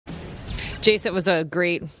Jayce, it was a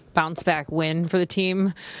great bounce-back win for the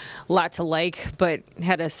team. A lot to like, but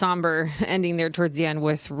had a somber ending there towards the end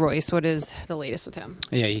with Royce. What is the latest with him?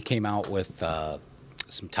 Yeah, he came out with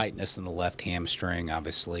some tightness in the left hamstring.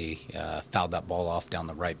 Obviously, fouled that ball off down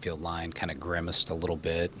the right field line, kind of grimaced a little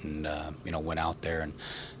bit, and went out there and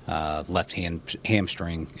left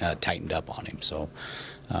hamstring tightened up on him. So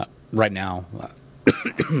right now,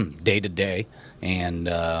 day to day, and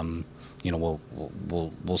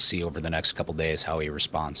we'll see over the next couple days how he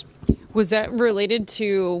responds. Was that related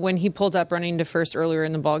to when he pulled up running to first earlier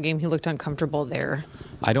in the ballgame? He looked uncomfortable there.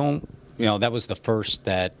 I don't. That was the first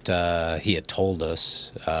that he had told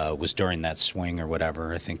us was during that swing or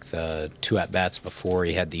whatever. I think the two at-bats before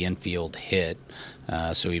he had the infield hit,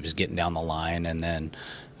 so he was getting down the line, and then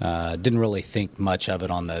didn't really think much of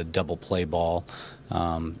it on the double play ball.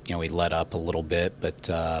 He let up a little bit, but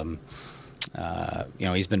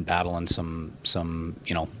he's been battling some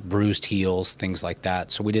bruised heels, things like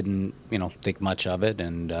that. So we didn't think much of it,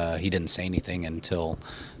 and he didn't say anything until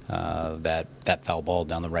that foul ball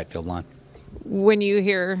down the right field line. When you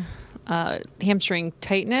hear hamstring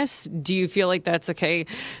tightness, do you feel like that's okay?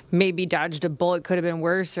 Maybe dodged a bullet, could have been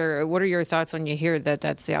worse, or what are your thoughts when you hear that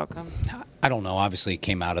that's the outcome? I don't know. Obviously, it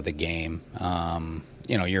came out of the game.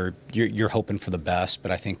 You're hoping for the best,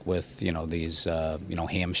 but I think with these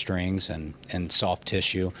hamstrings and soft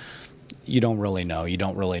tissue, you don't really know. You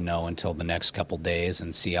don't really know until the next couple days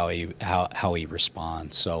and see how he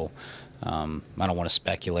responds. So I don't want to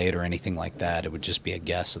speculate or anything like that. It would just be a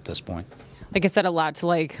guess at this point. Like I said, a lot to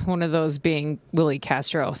like, one of those being Willie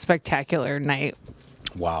Castro. Spectacular night.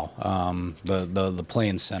 Wow. The play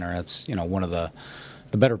in center, it's one of the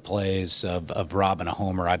better plays of robbing a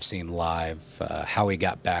homer I've seen live. How he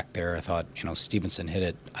got back there, I thought Stevenson hit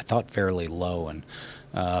it, I thought, fairly low, and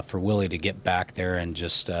for Willie to get back there and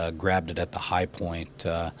just grabbed it at the high point,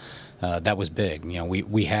 that was big.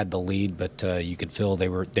 We had the lead, but you could feel they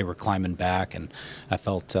were climbing back, and I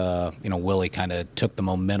felt Willie kind of took the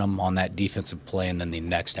momentum on that defensive play, and then the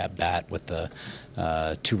next at bat with the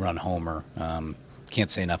 2-run homer. Can't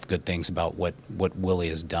say enough good things about what Willie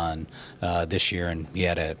has done this year, and he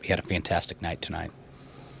had a fantastic night tonight.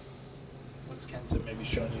 What's Kent maybe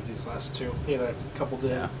showing you these last two? He had a couple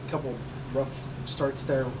rough starts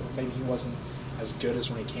there. Maybe he wasn't as good as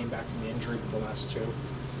when he came back from the injury, but the last two.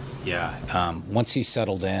 Yeah, once he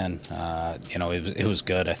settled in, it was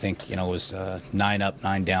good. I think it was 9 up,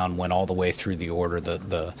 9 down, went all the way through the order.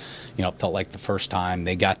 It felt like the first time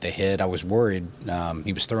they got the hit, I was worried.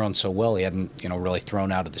 He was throwing so well, he hadn't really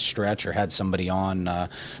thrown out of the stretch or had somebody on,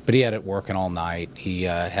 but he had it working all night. He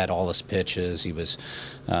had all his pitches. He was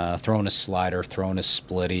throwing his slider, throwing his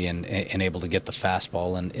splitty, and able to get the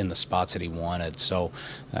fastball in the spots that he wanted. So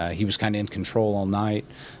he was kind of in control all night.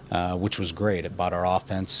 Which was great. It bought our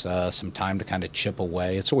offense some time to kind of chip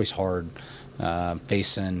away. It's always hard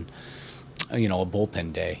facing, a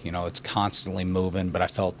bullpen day. It's constantly moving, but I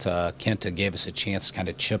felt Kenta gave us a chance to kind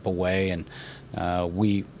of chip away, and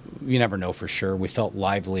you never know for sure. We felt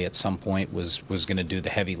Lively at some point was going to do the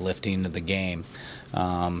heavy lifting of the game,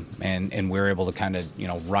 and we were able to kind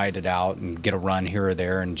of ride it out and get a run here or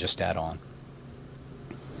there and just add on.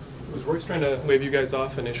 Was Royce trying to wave you guys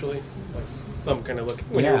off initially? Some kind of look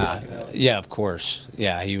when you were walking out. Yeah, of course.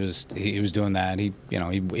 Yeah, he was doing that. He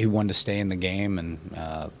wanted to stay in the game, and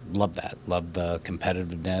loved that. Loved the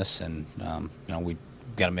competitiveness, and we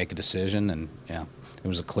got to make a decision, and it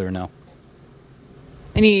was a clear no.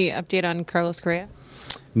 Any update on Carlos Correa?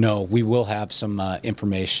 No, we will have some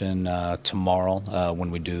information tomorrow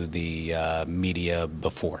when we do the media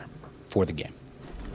for the game.